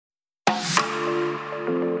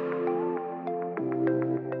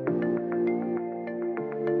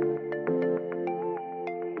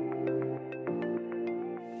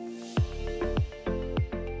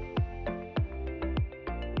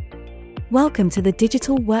Welcome to the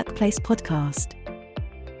Digital Workplace Podcast.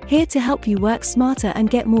 Here to help you work smarter and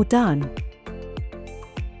get more done.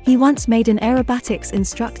 He once made an aerobatics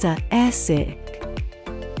instructor airsick.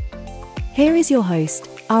 Here is your host,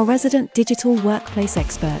 our resident digital workplace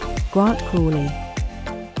expert, Grant Crawley.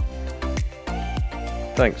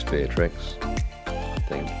 Thanks, Beatrix.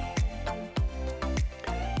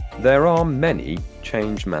 There are many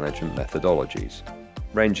change management methodologies,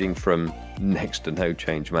 ranging from next to no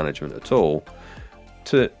change management at all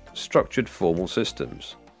to structured formal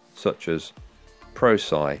systems such as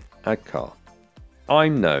ProSci ADKAR.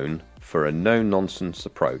 I'm known for a no-nonsense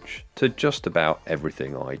approach to just about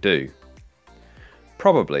everything I do,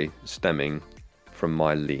 probably stemming from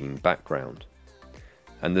my lean background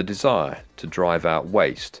and the desire to drive out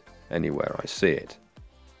waste anywhere I see it.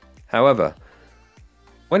 However,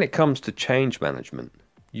 when it comes to change management,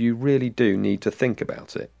 you really do need to think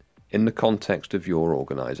about it in the context of your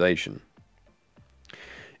organisation.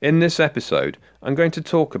 In this episode, I'm going to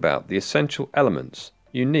talk about the essential elements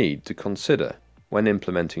you need to consider when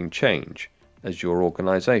implementing change as your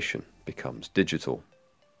organisation becomes digital.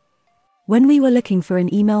 When we were looking for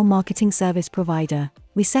an email marketing service provider,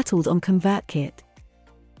 we settled on ConvertKit.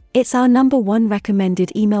 It's our number one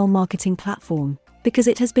recommended email marketing platform because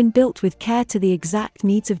it has been built with care to the exact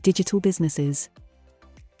needs of digital businesses.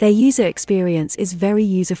 Their user experience is very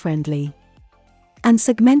user-friendly. And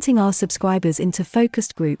segmenting our subscribers into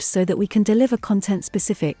focused groups so that we can deliver content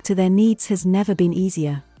specific to their needs has never been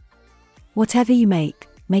easier. Whatever you make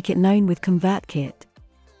it known with ConvertKit.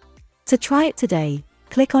 To try it today,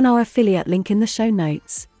 click on our affiliate link in the show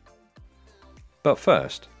notes. But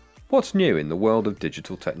first, what's new in the world of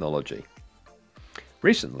digital technology?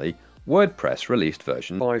 Recently, WordPress released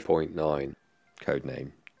version 5.9,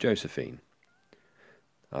 codename Josephine,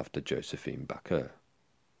 after Josephine Baker.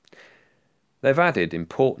 They've added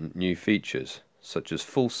important new features such as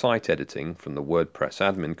full site editing from the WordPress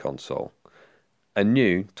admin console, a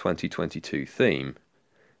new 2022 theme,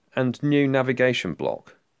 and new navigation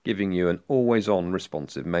block giving you an always-on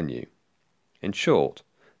responsive menu. In short,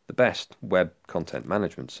 the best web content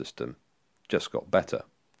management system just got better.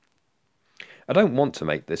 I don't want to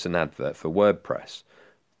make this an advert for WordPress,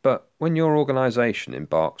 but when your organisation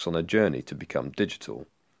embarks on a journey to become digital,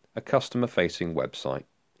 a customer-facing website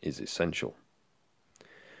is essential.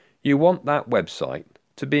 You want that website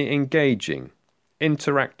to be engaging,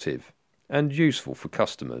 interactive, and useful for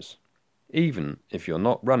customers, even if you're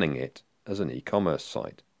not running it as an e-commerce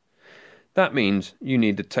site. That means you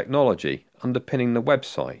need the technology underpinning the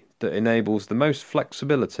website that enables the most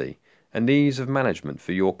flexibility and ease of management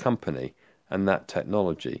for your company, and that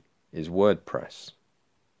technology is WordPress,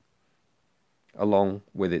 along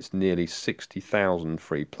with its nearly 60,000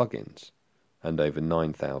 free plugins and over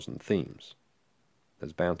 9,000 themes.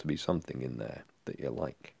 There's bound to be something in there that you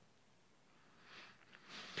like.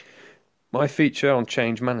 My feature on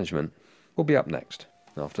change management will be up next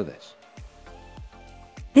after this.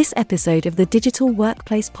 This episode of the Digital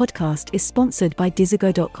Workplace Podcast is sponsored by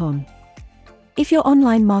Dizigo.com. If your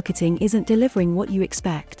online marketing isn't delivering what you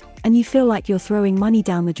expect, and you feel like you're throwing money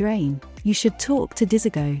down the drain, you should talk to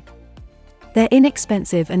Dizigo. Their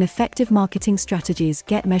inexpensive and effective marketing strategies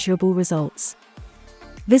get measurable results.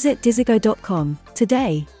 Visit Dizigo.com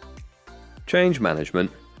today. Change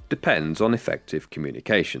management depends on effective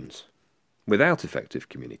communications. Without effective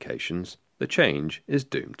communications, the change is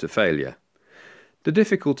doomed to failure. The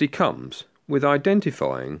difficulty comes with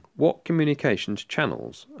identifying what communications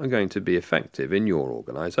channels are going to be effective in your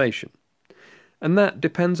organisation. And that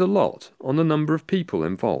depends a lot on the number of people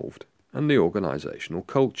involved and the organisational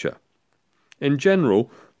culture. In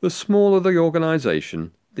general, the smaller the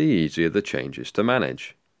organisation, the easier the change is to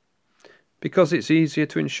manage, because it's easier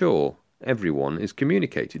to ensure everyone is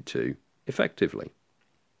communicated to effectively.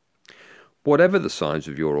 Whatever the size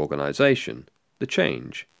of your organisation, the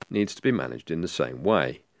change needs to be managed in the same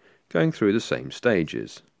way, going through the same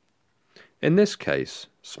stages. In this case,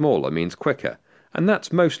 smaller means quicker, and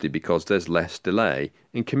that's mostly because there's less delay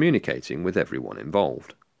in communicating with everyone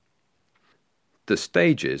involved. The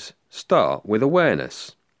stages start with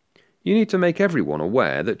awareness. You need to make everyone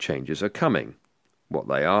aware that changes are coming, what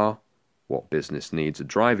they are, what business needs are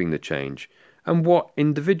driving the change, and what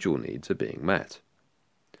individual needs are being met.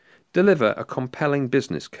 Deliver a compelling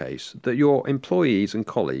business case that your employees and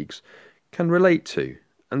colleagues can relate to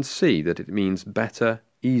and see that it means better,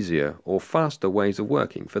 easier, or faster ways of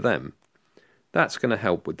working for them. That's going to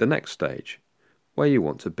help with the next stage, where you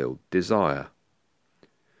want to build desire.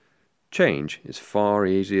 Change is far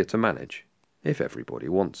easier to manage if everybody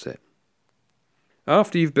wants it.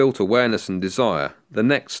 After you've built awareness and desire, the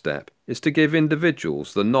next step is to give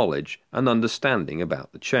individuals the knowledge and understanding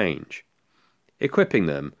about the change, equipping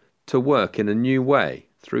them to work in a new way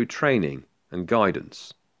through training and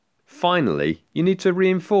guidance. Finally, you need to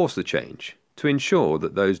reinforce the change to ensure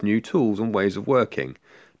that those new tools and ways of working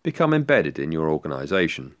become embedded in your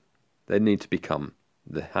organisation. They need to become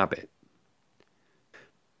the habit.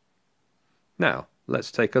 Now,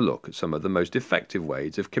 let's take a look at some of the most effective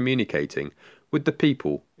ways of communicating with the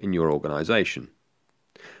people in your organisation.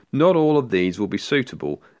 Not all of these will be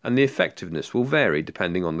suitable, and the effectiveness will vary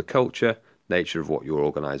depending on the culture, nature of what your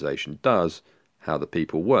organisation does, how the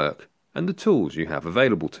people work, and the tools you have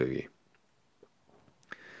available to you.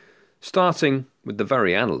 Starting with the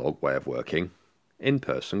very analogue way of working,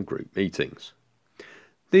 in-person group meetings.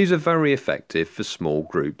 These are very effective for small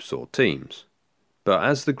groups or teams, but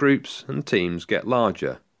as the groups and teams get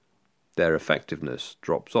larger, their effectiveness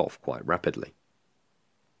drops off quite rapidly.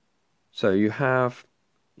 So you have,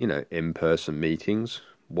 in-person meetings,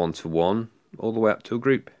 one-to-one, all the way up to a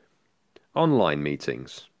group. Online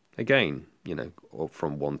meetings, again, or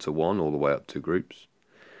from one-to-one all the way up to groups.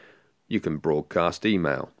 You can broadcast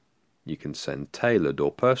email. You can send tailored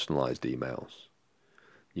or personalised emails.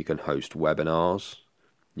 You can host webinars.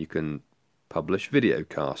 You can publish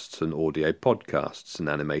videocasts and audio podcasts and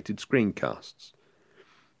animated screencasts.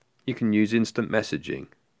 You can use instant messaging,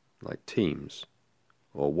 like Teams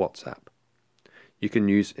or WhatsApp. You can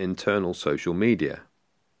use internal social media,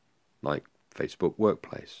 like Facebook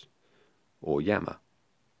Workplace or Yammer.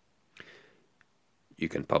 You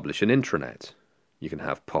can publish an intranet. You can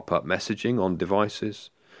have pop-up messaging on devices.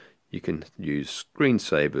 You can use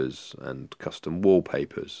screensavers and custom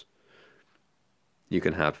wallpapers. You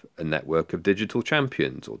can have a network of digital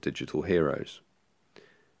champions or digital heroes.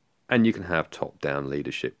 And you can have top-down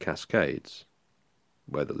leadership cascades,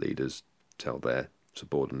 where the leaders tell their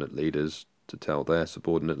subordinate leaders to tell their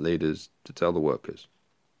subordinate leaders to tell the workers.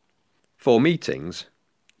 For meetings,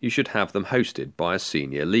 you should have them hosted by a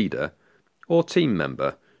senior leader or team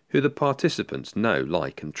member who the participants know,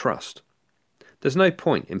 like and trust. There's no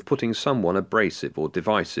point in putting someone abrasive or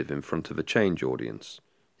divisive in front of a change audience.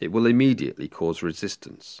 It will immediately cause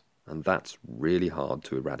resistance, and that's really hard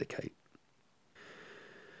to eradicate.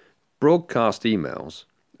 Broadcast emails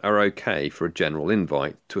are okay for a general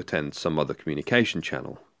invite to attend some other communication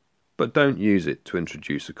channel, but don't use it to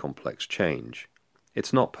introduce a complex change.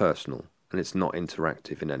 It's not personal, and it's not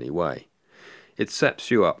interactive in any way. It sets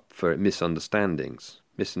you up for misunderstandings,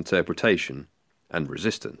 misinterpretation, and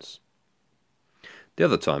resistance. The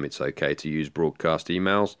other time it's okay to use broadcast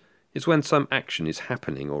emails is when some action is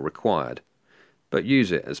happening or required, but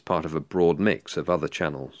use it as part of a broad mix of other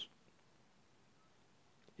channels.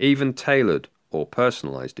 Even tailored or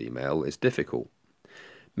personalised email is difficult.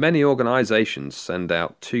 Many organisations send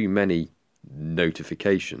out too many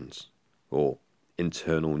notifications or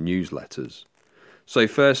internal newsletters. So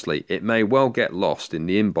firstly, it may well get lost in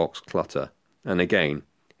the inbox clutter, and again,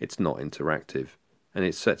 it's not interactive, and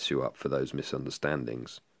it sets you up for those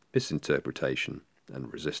misunderstandings, misinterpretation,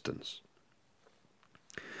 and resistance.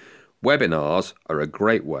 Webinars are a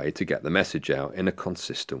great way to get the message out in a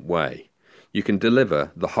consistent way. You can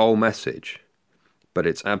deliver the whole message, but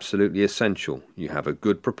it's absolutely essential you have a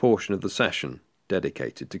good proportion of the session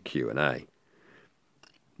dedicated to Q&A.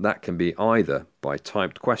 That can be either by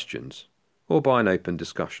typed questions or by an open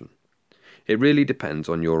discussion. It really depends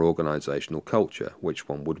on your organisational culture which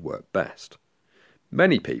one would work best.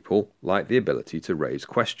 Many people like the ability to raise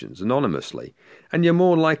questions anonymously, and you're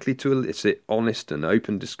more likely to elicit honest and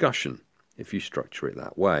open discussion if you structure it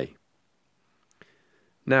that way.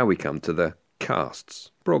 Now we come to the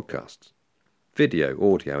broadcasts,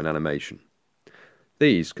 video, audio and animation.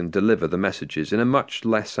 These can deliver the messages in a much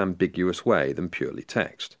less ambiguous way than purely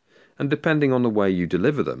text, and depending on the way you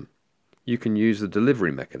deliver them, you can use the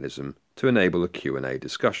delivery mechanism to enable a Q&A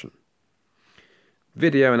discussion.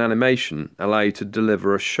 Video and animation allow you to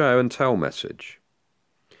deliver a show and tell message.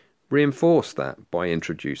 Reinforce that by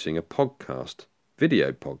introducing a podcast,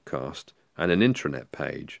 video podcast, and an intranet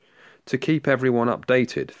page to keep everyone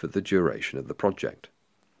updated for the duration of the project.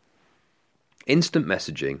 Instant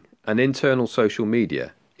messaging and internal social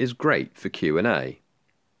media is great for Q&A.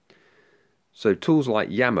 So tools like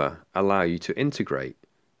Yammer allow you to integrate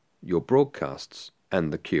your broadcasts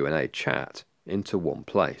and the Q&A chat into one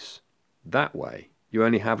place. That way, you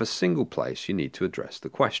only have a single place you need to address the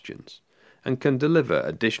questions, and can deliver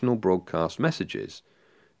additional broadcast messages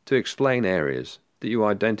to explain areas that you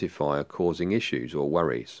identify are causing issues or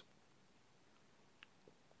worries.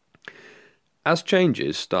 As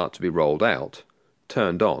changes start to be rolled out,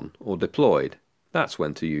 turned on or deployed, that's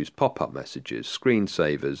when to use pop-up messages,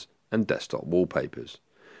 screensavers and desktop wallpapers.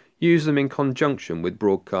 Use them in conjunction with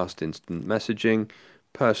broadcast instant messaging,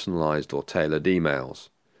 personalised or tailored emails.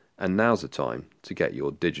 And now's the time to get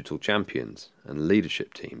your digital champions and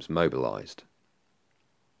leadership teams mobilised.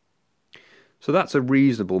 So that's a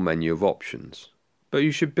reasonable menu of options, but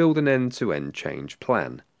you should build an end-to-end change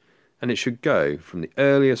plan, and it should go from the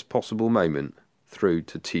earliest possible moment through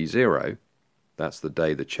to T0, that's the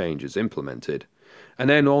day the change is implemented,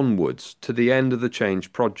 and then onwards to the end of the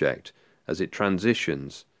change project as it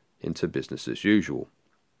transitions into business as usual.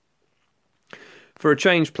 For a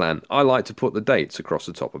change plan, I like to put the dates across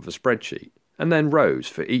the top of a spreadsheet, and then rows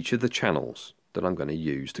for each of the channels that I'm going to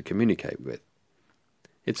use to communicate with.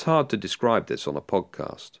 It's hard to describe this on a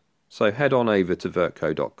podcast, so head on over to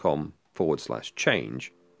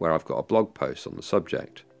vertco.com/change, where I've got a blog post on the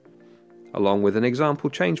subject, along with an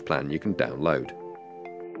example change plan you can download.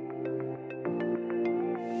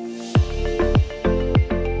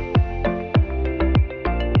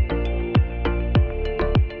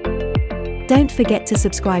 Don't forget to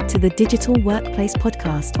subscribe to the Digital Workplace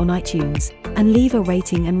Podcast on iTunes and leave a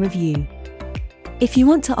rating and review. If you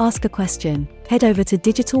want to ask a question, head over to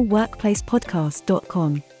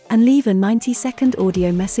digitalworkplacepodcast.com and leave a 90-second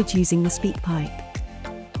audio message using the SpeakPipe.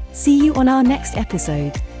 See you on our next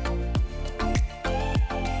episode.